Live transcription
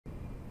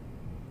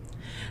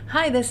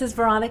Hi, this is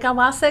Veronica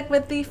Wasek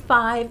with the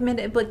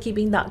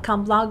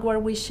 5minutebookkeeping.com blog, where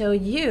we show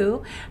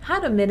you how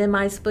to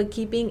minimize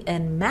bookkeeping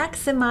and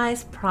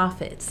maximize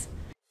profits.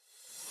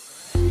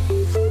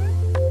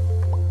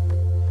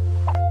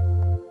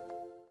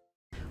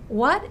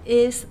 What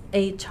is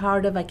a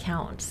chart of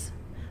accounts?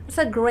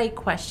 That's a great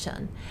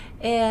question.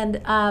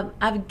 And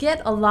I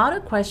get a lot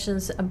of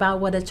questions about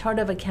what a chart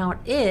of account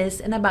is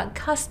and about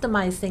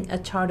customizing a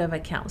chart of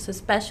accounts,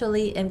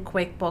 especially in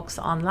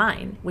QuickBooks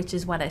Online, which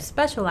is what I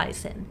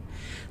specialize in.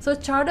 So a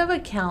chart of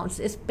accounts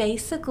is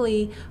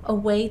basically a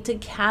way to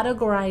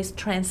categorize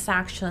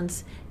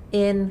transactions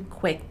in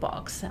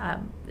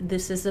QuickBooks.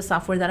 This is the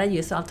software that I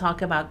use, so I'll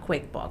talk about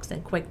QuickBooks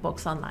and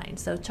QuickBooks Online.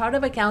 So chart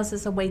of accounts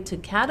is a way to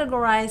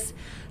categorize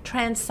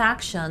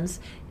transactions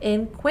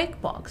in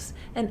QuickBooks,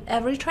 and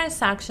every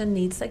transaction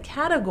needs a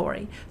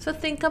category. So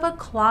think of a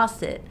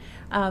closet.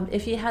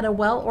 If you had a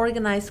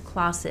well-organized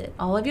closet,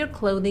 all of your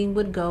clothing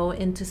would go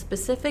into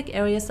specific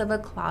areas of a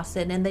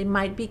closet, and they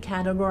might be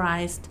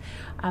categorized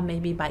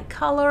maybe by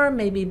color,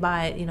 maybe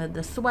by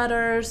the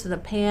sweaters, the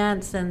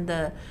pants, and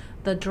the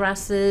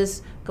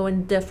dresses go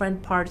in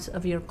different parts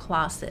of your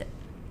closet.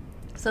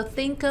 So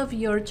think of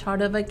your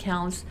chart of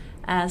accounts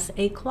as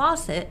a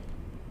closet,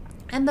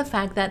 and the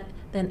fact that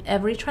then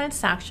every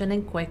transaction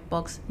in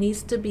QuickBooks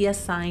needs to be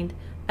assigned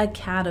a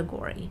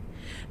category.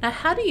 Now,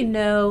 how do you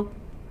know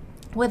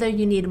whether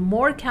you need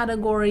more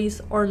categories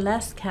or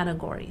less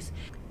categories?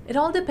 It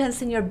all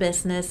depends on your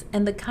business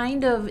and the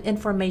kind of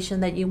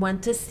information that you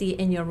want to see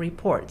in your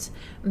reports,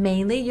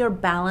 mainly your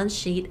balance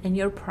sheet and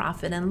your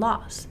profit and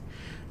loss.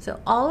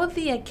 So all of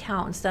the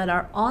accounts that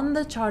are on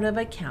the chart of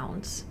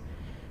accounts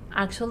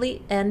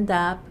actually end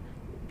up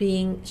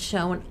being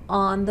shown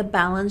on the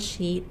balance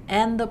sheet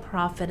and the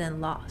profit and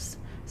loss.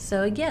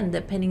 So again,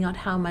 depending on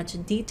how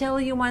much detail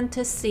you want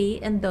to see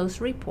in those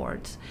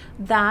reports,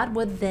 that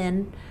would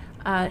then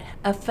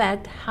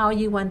affect how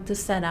you want to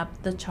set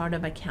up the chart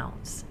of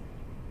accounts.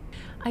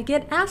 I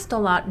get asked a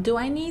lot, do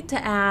I need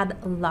to add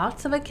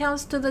lots of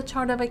accounts to the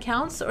chart of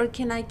accounts, or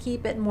can I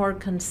keep it more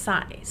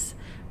concise?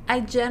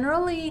 I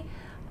generally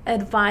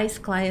advise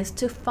clients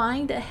to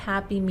find a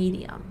happy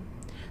medium.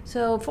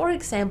 So for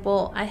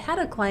example, I had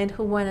a client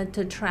who wanted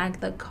to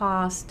track the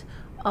cost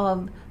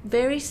of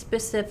very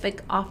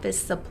specific office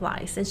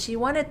supplies, and she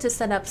wanted to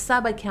set up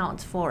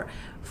sub-accounts for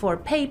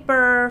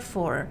paper,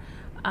 for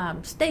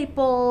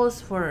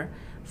staples,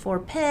 for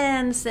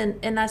pens,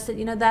 and I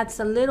said, that's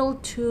a little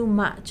too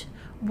much.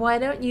 Why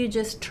don't you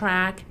just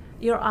track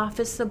your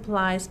office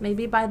supplies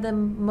maybe by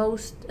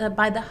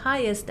the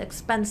highest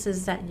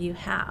expenses that you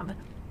have?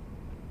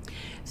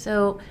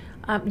 So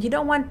you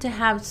don't want to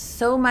have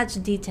so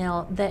much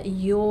detail that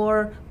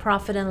your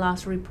profit and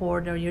loss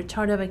report or your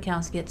chart of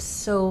accounts gets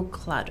so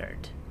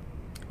cluttered.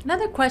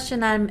 Another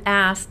question I'm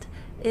asked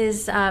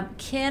is,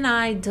 can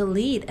I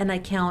delete an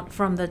account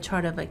from the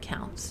chart of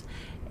accounts?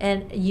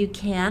 And you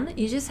can.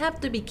 You just have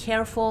to be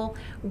careful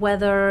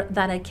whether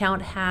that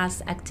account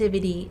has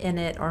activity in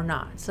it or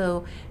not.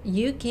 So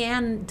you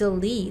can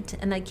delete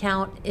an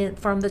account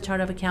from the chart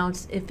of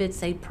accounts if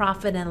it's a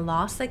profit and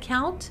loss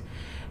account,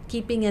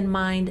 keeping in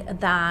mind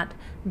that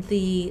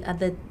the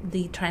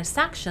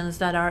transactions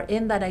that are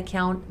in that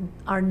account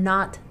are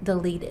not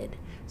deleted.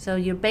 So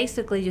you're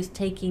basically just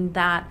taking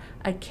that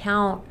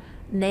account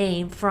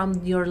name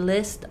from your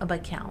list of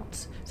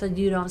accounts, so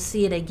you don't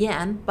see it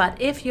again.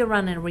 But if you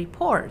run a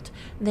report,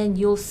 then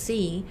you'll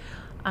see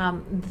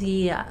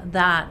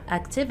that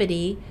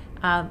activity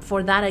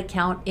for that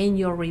account in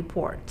your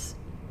reports.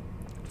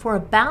 For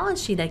a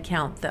balance sheet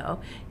account, though,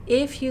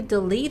 if you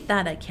delete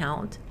that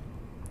account,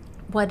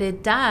 what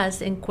it does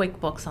in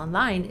QuickBooks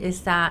Online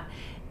is that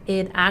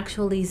it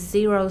actually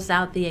zeroes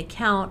out the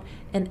account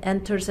and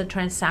enters a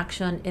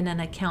transaction in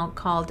an account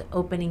called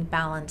opening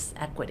balance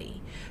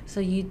equity. So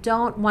you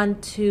don't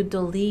want to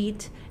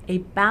delete a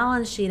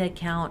balance sheet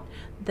account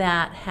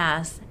that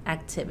has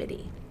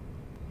activity.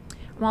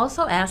 I'm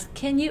also asked,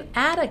 can you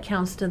add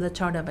accounts to the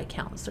chart of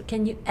accounts, or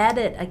can you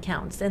edit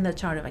accounts in the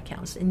chart of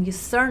accounts? And you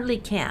certainly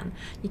can.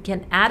 You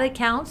can add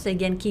accounts.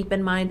 Again, keep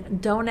in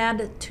mind, don't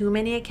add too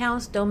many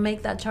accounts. Don't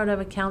make that chart of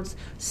accounts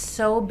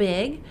so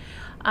big.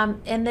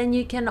 And then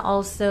you can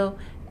also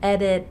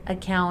edit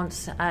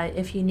accounts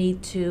if you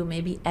need to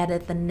maybe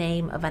edit the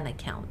name of an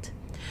account.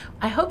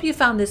 I hope you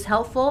found this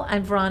helpful.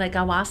 I'm Veronica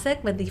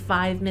Wasek with the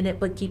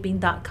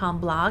 5minutebookkeeping.com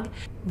blog.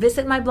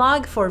 Visit my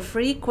blog for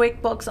free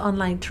QuickBooks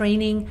Online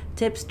training,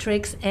 tips,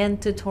 tricks, and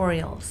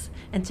tutorials.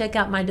 And check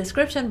out my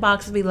description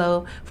box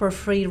below for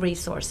free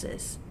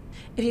resources.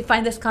 If you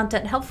find this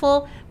content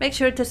helpful, make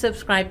sure to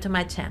subscribe to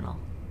my channel.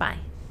 Bye.